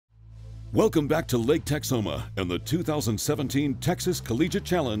Welcome back to Lake Texoma and the 2017 Texas Collegiate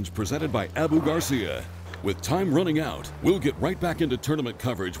Challenge presented by Abu Garcia. With time running out, we'll get right back into tournament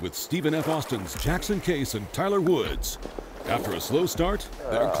coverage with Stephen F. Austin's Jackson Case and Tyler Woods. After a slow start,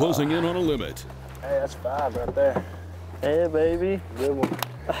 they're closing in on a limit. Hey, that's 5 right there. Hey, baby. Good one.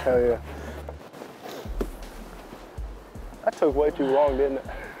 Hell yeah. That took way too long, didn't it?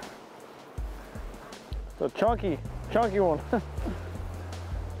 The chunky one.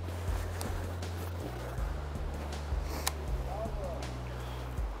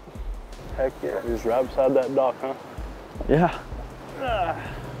 Heck yeah. He was right beside that dock, huh? Yeah.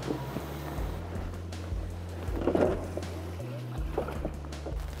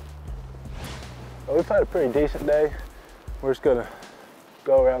 Well, we've had a pretty decent day. We're just gonna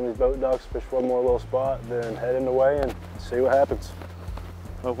go around these boat docks, fish one more little spot, then head in the way and see what happens.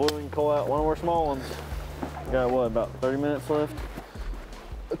 Hopefully we can call out one more small ones. We got what, about 30 minutes left?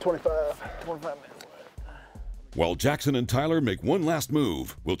 25 minutes left. While Jackson and Tyler make one last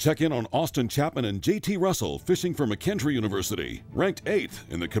move, we'll check in on Austin Chapman and JT Russell fishing for McKendree University, ranked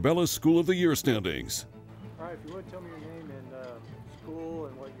 8th in the Cabela's School of the Year standings. All right, if you would tell me your name and school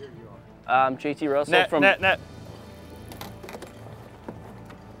and what year you are. I'm JT Russell from... Net.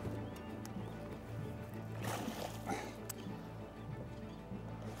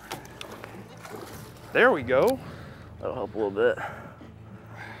 There we go. That'll help a little bit.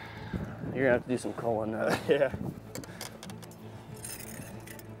 You're gonna have to do some calling now. Yeah.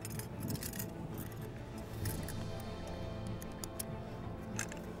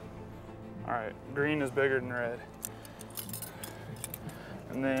 All right, green is bigger than red.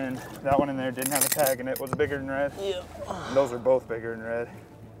 And then that one in there didn't have a tag and it was bigger than red. Yeah. And those are both bigger than red.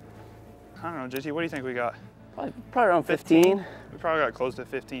 I don't know, JT, what do you think we got? Probably around 15. We probably got close to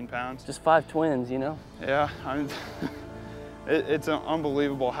 15 pounds. Just 5 twins, you know? Yeah, I mean, it's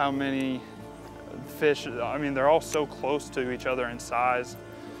unbelievable how many fish, I mean, they're all so close to each other in size.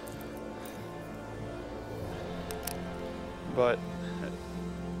 But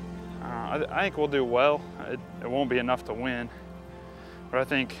I think we'll do well. It won't be enough to win, but I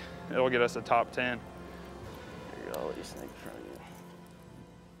think it'll get us a top 10. Here you go, let you snake in front of you.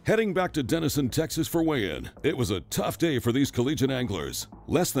 Heading back to Denison, Texas for weigh-in, it was a tough day for these collegiate anglers.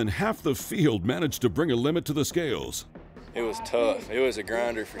 Less than half the field managed to bring a limit to the scales. It was tough. It was a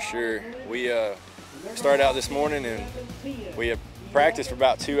grinder for sure. We started out this morning and we had practiced for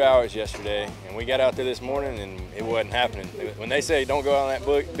about 2 hours yesterday, and we got out there this morning and it wasn't happening. When they say don't go out on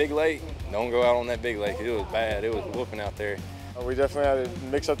that big lake, don't go out on that big lake. It was bad. It was whooping out there. We definitely had to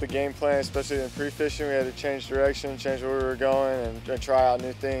mix up the game plan, especially in pre-fishing. We had to change direction, change where we were going, and try out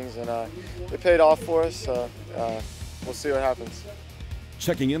new things, and it paid off for us, so we'll see what happens.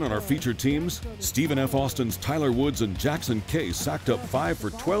 Checking in on our featured teams, Stephen F. Austin's Tyler Woods and Jackson Case sacked up 5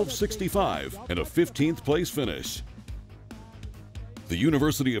 for 12.65 and a 15th place finish. The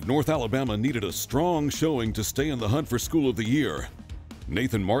University of North Alabama needed a strong showing to stay in the hunt for School of the Year.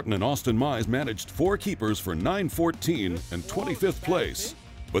 Nathan Martin and Austin Mize managed 4 keepers for 9.14 and 25th place.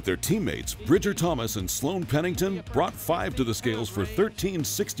 But their teammates, Bridger Thomas and Sloan Pennington, brought 5 to the scales for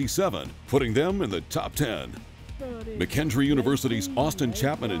 13.67, putting them in the top 10. McKendree University's Austin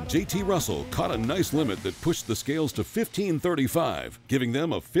Chapman and JT Russell caught a nice limit that pushed the scales to 15.35, giving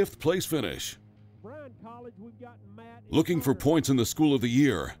them a 5th place finish. Looking for points in the School of the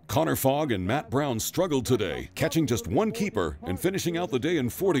Year, Connor Fogg and Matt Brown struggled today, catching just 1 keeper and finishing out the day in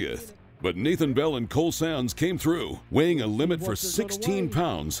 40th. But Nathan Bell and Cole Sands came through, weighing a limit for 16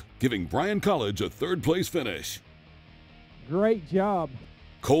 pounds, giving Bryan College a 3rd place finish. Great job.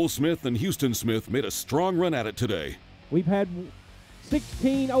 Cole Smith and Houston Smith made a strong run at it today. We've had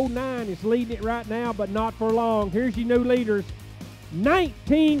 16.09 is leading it right now, but not for long. Here's your new leaders,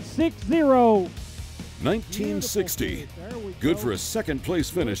 19.60. 19.60. Good for a 2nd place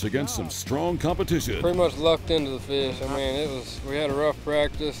finish against some strong competition. Pretty much lucked into the fish. I mean, we had a rough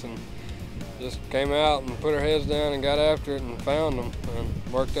practice and just came out and put our heads down and got after it and found them, and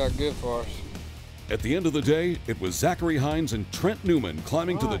worked out good for us. At the end of the day, it was Zachary Hines and Trent Newman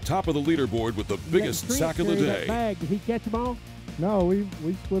climbing to the top of the leaderboard with the biggest sack of the day. Did he catch them all? No, we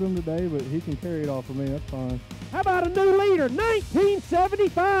split them today, but he can carry it off for me. That's fine. How about a new leader?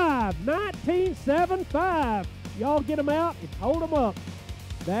 1975. 1975. Y'all get them out and hold them up.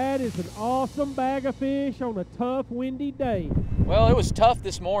 That is an awesome bag of fish on a tough, windy day. Well, it was tough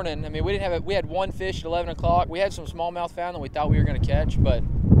this morning. I mean, we had 1 fish at 11 o'clock. We had some smallmouth found that we thought we were going to catch, but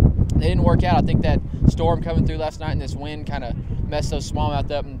they didn't work out. I think that storm coming through last night and this wind kind of messed those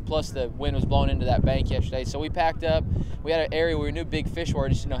smallmouth up, and plus the wind was blowing into that bank yesterday. So we packed up. We had an area where we knew big fish were,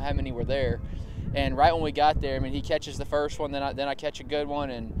 just didn't know how many were there. And right when we got there, I mean, he catches the first one, then I catch a good one,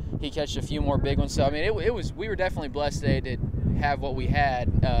 and he catches a few more big ones. So I mean, we were definitely blessed today to have what we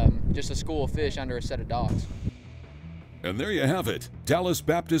had, just a school of fish under a set of dogs. And there you have it. Dallas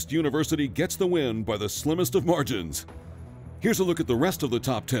Baptist University gets the win by the slimmest of margins. Here's a look at the rest of the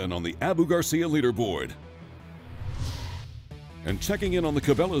top 10 on the Abu Garcia leaderboard. And checking in on the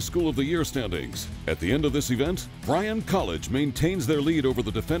Cabela School of the Year standings. At the end of this event, Bryan College maintains their lead over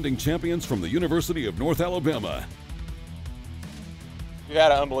the defending champions from the University of North Alabama. We've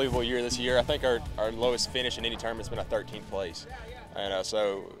had an unbelievable year this year. I think our lowest finish in any tournament's been a 13th place. And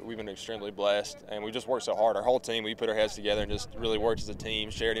so we've been extremely blessed, and we just worked so hard. Our whole team, we put our heads together and just really worked as a team,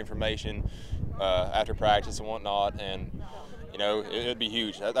 shared information after practice and whatnot, and you know, it'd be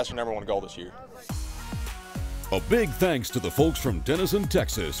huge. That's our #1 goal this year. A big thanks to the folks from Denison,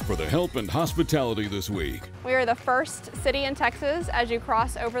 Texas for their help and hospitality this week. We are the first city in Texas as you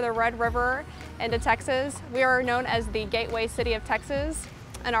cross over the Red River into Texas. We are known as the Gateway City of Texas,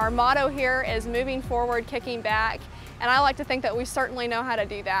 and our motto here is moving forward, kicking back. And I like to think that we certainly know how to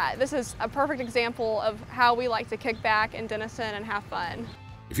do that. This is a perfect example of how we like to kick back in Denison and have fun.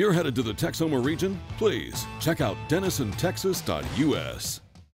 If you're headed to the Texoma region, please check out DenisonTexas.us.